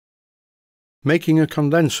making a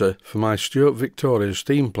condenser for my Stuart Victoria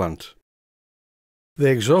steam plant. The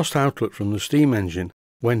exhaust outlet from the steam engine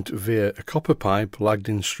went via a copper pipe lagged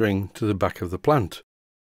in string to the back of the plant,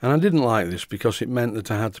 and I didn't like this because it meant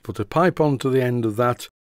that I had to put a pipe onto the end of that,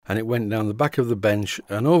 and it went down the back of the bench,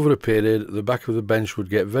 and over a period the back of the bench would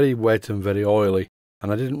get very wet and very oily,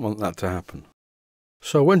 and I didn't want that to happen.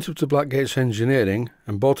 So I went up to Blackgates Engineering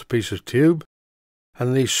and bought a piece of tube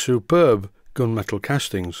and these superb gunmetal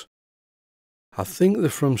castings. I think they're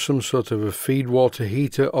from some sort of a feed water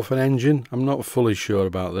heater off an engine. I'm not fully sure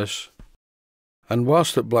about this. And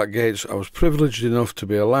whilst at Blackgates, I was privileged enough to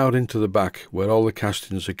be allowed into the back where all the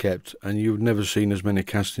castings are kept, and you've never seen as many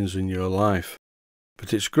castings in your life.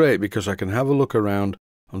 But it's great because I can have a look around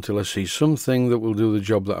until I see something that will do the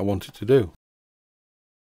job that I want it to do.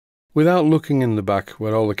 Without looking in the back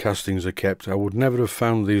where all the castings are kept, I would never have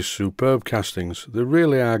found these superb castings. They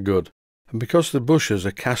really are good. And because the bushes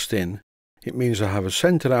are cast in, it means I have a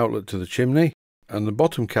centre outlet to the chimney, and the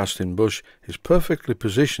bottom casting bush is perfectly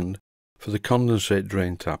positioned for the condensate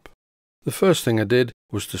drain tap. The first thing I did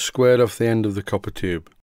was to square off the end of the copper tube,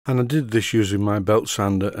 and I did this using my belt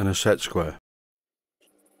sander and a set square.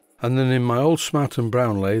 And then in my old Smart &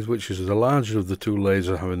 Brown lathe, which is the larger of the two lathes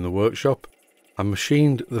I have in the workshop, I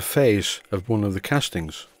machined the face of one of the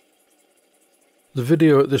castings. The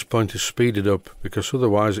video at this point is speeded up because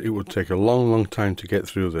otherwise it would take a long time to get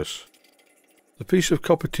through this. The piece of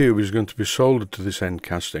copper tube is going to be soldered to this end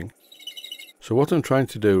casting, so what I'm trying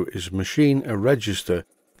to do is machine a register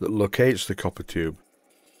that locates the copper tube.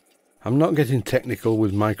 I'm not getting technical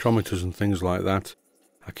with micrometers and things like that.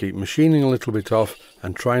 I keep machining a little bit off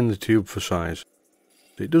and trying the tube for size.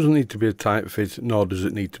 It doesn't need to be a tight fit, nor does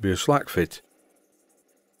it need to be a slack fit.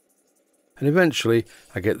 And eventually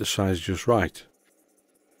I get the size just right.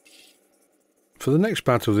 For the next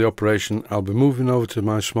part of the operation I'll be moving over to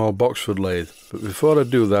my small Boxford lathe, but before I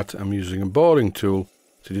do that I'm using a boring tool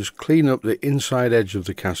to just clean up the inside edge of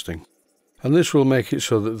the casting. And this will make it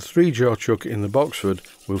so that the 3-jaw chuck in the Boxford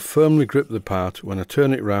will firmly grip the part when I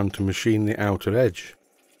turn it round to machine the outer edge.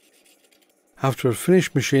 After I've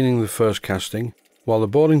finished machining the first casting, while the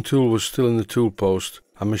boring tool was still in the tool post,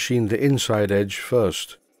 I machined the inside edge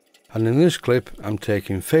first. And in this clip I'm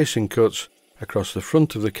taking facing cuts across the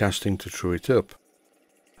front of the casting to true it up.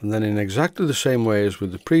 And then in exactly the same way as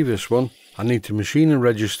with the previous one, I need to machine a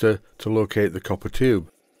register to locate the copper tube.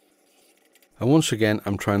 And once again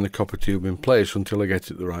I'm trying the copper tube in place until I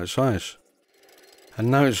get it the right size.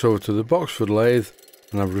 And now it's over to the Boxford lathe,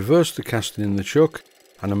 and I've reversed the casting in the chuck,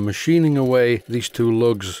 and I'm machining away these two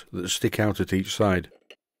lugs that stick out at each side.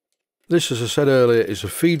 This, as I said earlier, is a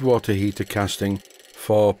feed water heater casting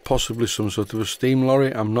for possibly some sort of a steam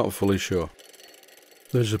lorry. I'm not fully sure.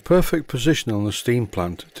 There's a perfect position on the steam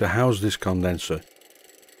plant to house this condenser,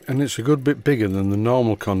 and it's a good bit bigger than the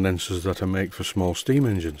normal condensers that I make for small steam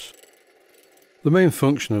engines. The main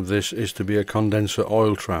function of this is to be a condenser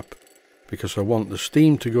oil trap, because I want the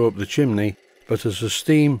steam to go up the chimney, but as the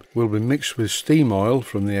steam will be mixed with steam oil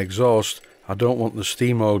from the exhaust, I don't want the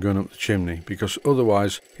steam oil going up the chimney, because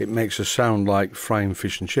otherwise it makes a sound like frying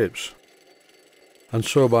fish and chips. And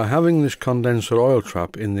so by having this condenser oil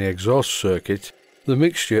trap in the exhaust circuit, the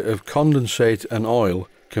mixture of condensate and oil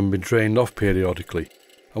can be drained off periodically,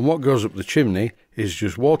 and what goes up the chimney is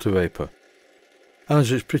just water vapour. And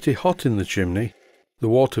as it's pretty hot in the chimney, the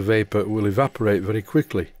water vapour will evaporate very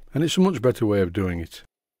quickly, and it's a much better way of doing it.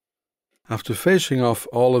 After facing off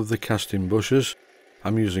all of the casting bushes,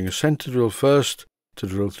 I'm using a centre drill first to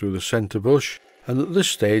drill through the centre bush, and at this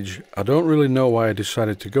stage I don't really know why I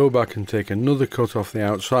decided to go back and take another cut off the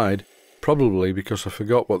outside, probably because I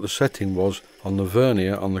forgot what the setting was on the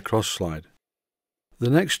vernier on the cross slide.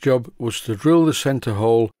 The next job was to drill the centre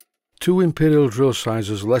hole 2 imperial drill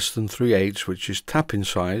sizes less than 3/8, which is tapping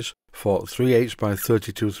size, for 3/8 by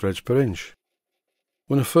 32 threads per inch.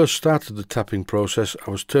 When I first started the tapping process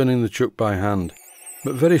I was turning the chuck by hand,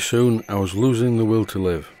 but very soon I was losing the will to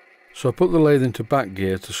live. So I put the lathe into back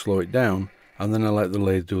gear to slow it down, and then I let the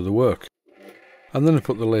lathe do the work. And then I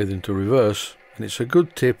put the lathe into reverse, and it's a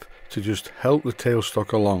good tip to just help the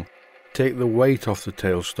tailstock along. Take the weight off the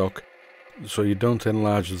tailstock so you don't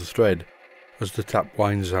enlarge the thread as the tap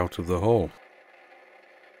winds out of the hole.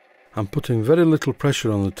 I'm putting very little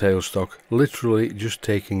pressure on the tailstock, literally just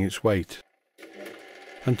taking its weight.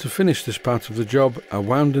 And to finish this part of the job I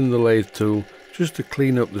wound in the lathe tool just to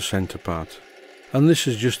clean up the centre part. And this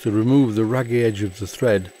is just to remove the raggy edge of the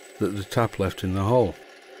thread that the tap left in the hole.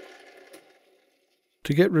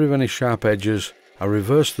 To get rid of any sharp edges, I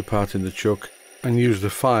reversed the part in the chuck and used a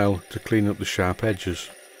file to clean up the sharp edges.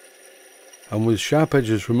 And with sharp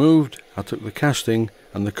edges removed, I took the casting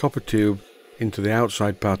and the copper tube into the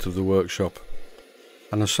outside part of the workshop.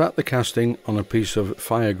 And I sat the casting on a piece of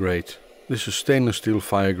fire grate. This is stainless steel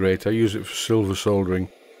fire grate. I use it for silver soldering,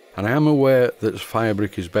 and I am aware that fire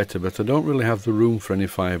brick is better, but I don't really have the room for any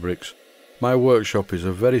fire bricks. My workshop is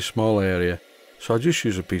a very small area, so I just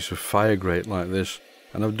use a piece of fire grate like this,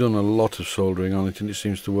 and I've done a lot of soldering on it and it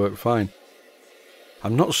seems to work fine.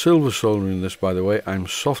 I'm not silver soldering this, by the way, I'm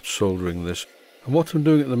soft soldering this, and what I'm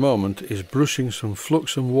doing at the moment is brushing some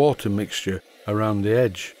flux and water mixture around the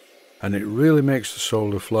edge, and it really makes the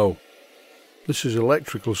solder flow. This is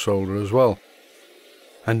electrical solder as well,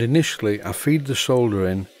 and initially I feed the solder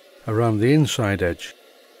in around the inside edge.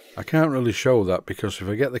 I can't really show that because if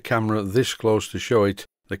I get the camera this close to show it,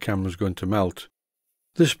 the camera's going to melt.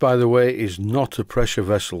 This, by the way, is not a pressure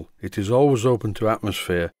vessel. It is always open to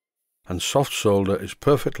atmosphere, and soft solder is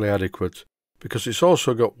perfectly adequate because it's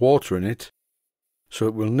also got water in it, so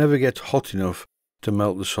it will never get hot enough to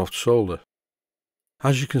melt the soft solder.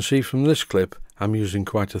 As you can see from this clip, I'm using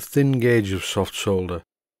quite a thin gauge of soft solder,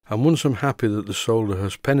 and once I'm happy that the solder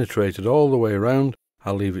has penetrated all the way around,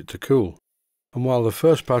 I'll leave it to cool. And while the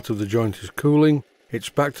first part of the joint is cooling, it's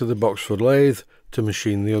back to the Boxford lathe to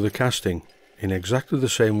machine the other casting, in exactly the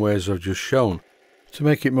same way as I've just shown. To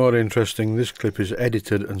make it more interesting, this clip is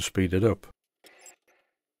edited and speeded up.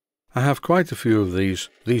 I have quite a few of these.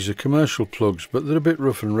 These are commercial plugs, but they're a bit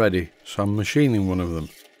rough and ready, so I'm machining one of them.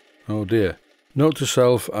 Oh dear. Note to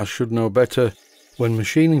self, I should know better. When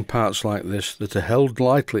machining parts like this that are held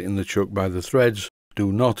lightly in the chuck by the threads,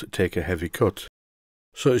 do not take a heavy cut.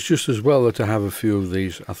 So it's just as well that I have a few of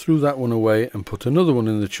these. I threw that one away and put another one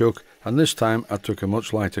in the chuck, and this time I took a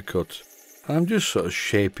much lighter cut. And I'm just sort of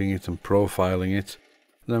shaping it and profiling it.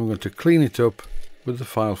 Then I'm going to clean it up with the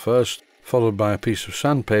file first, followed by a piece of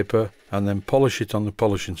sandpaper, and then polish it on the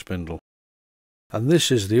polishing spindle. And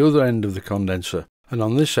this is the other end of the condenser, and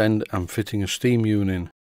on this end I'm fitting a steam unit in,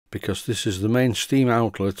 because this is the main steam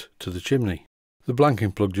outlet to the chimney. The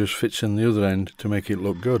blanking plug just fits in the other end to make it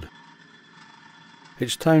look good.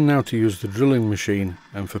 It's time now to use the drilling machine,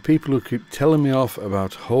 and for people who keep telling me off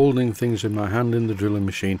about holding things in my hand in the drilling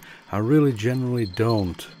machine, I really generally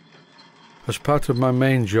don't. As part of my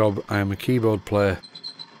main job, I am a keyboard player,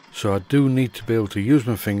 so I do need to be able to use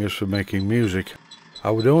my fingers for making music. I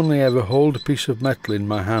would only ever hold a piece of metal in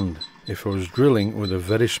my hand if I was drilling with a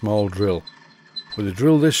very small drill. With a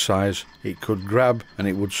drill this size, it could grab and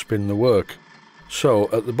it would spin the work. So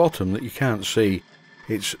at the bottom that you can't see,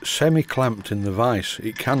 it's semi-clamped in the vise,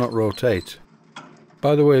 it cannot rotate.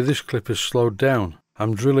 By the way, this clip is slowed down.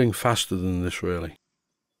 I'm drilling faster than this really.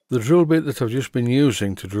 The drill bit that I've just been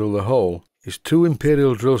using to drill the hole is 2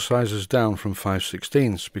 imperial drill sizes down from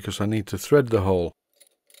 5/16 because I need to thread the hole.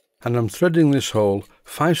 And I'm threading this hole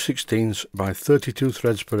 5/16 by 32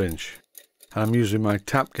 threads per inch. And I'm using my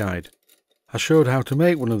tap guide. I showed how to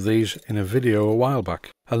make one of these in a video a while back,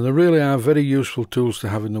 and they really are very useful tools to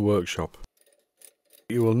have in the workshop.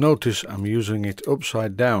 You will notice I'm using it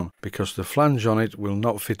upside down because the flange on it will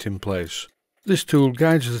not fit in place. This tool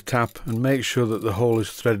guides the tap and makes sure that the hole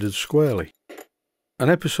is threaded squarely. An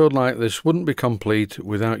episode like this wouldn't be complete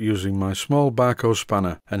without using my small Barco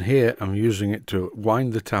spanner, and here I'm using it to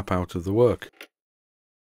wind the tap out of the work.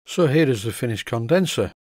 So here is the finished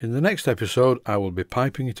condenser. In the next episode I will be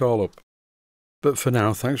piping it all up. But for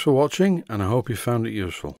now, thanks for watching, and I hope you found it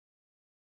useful.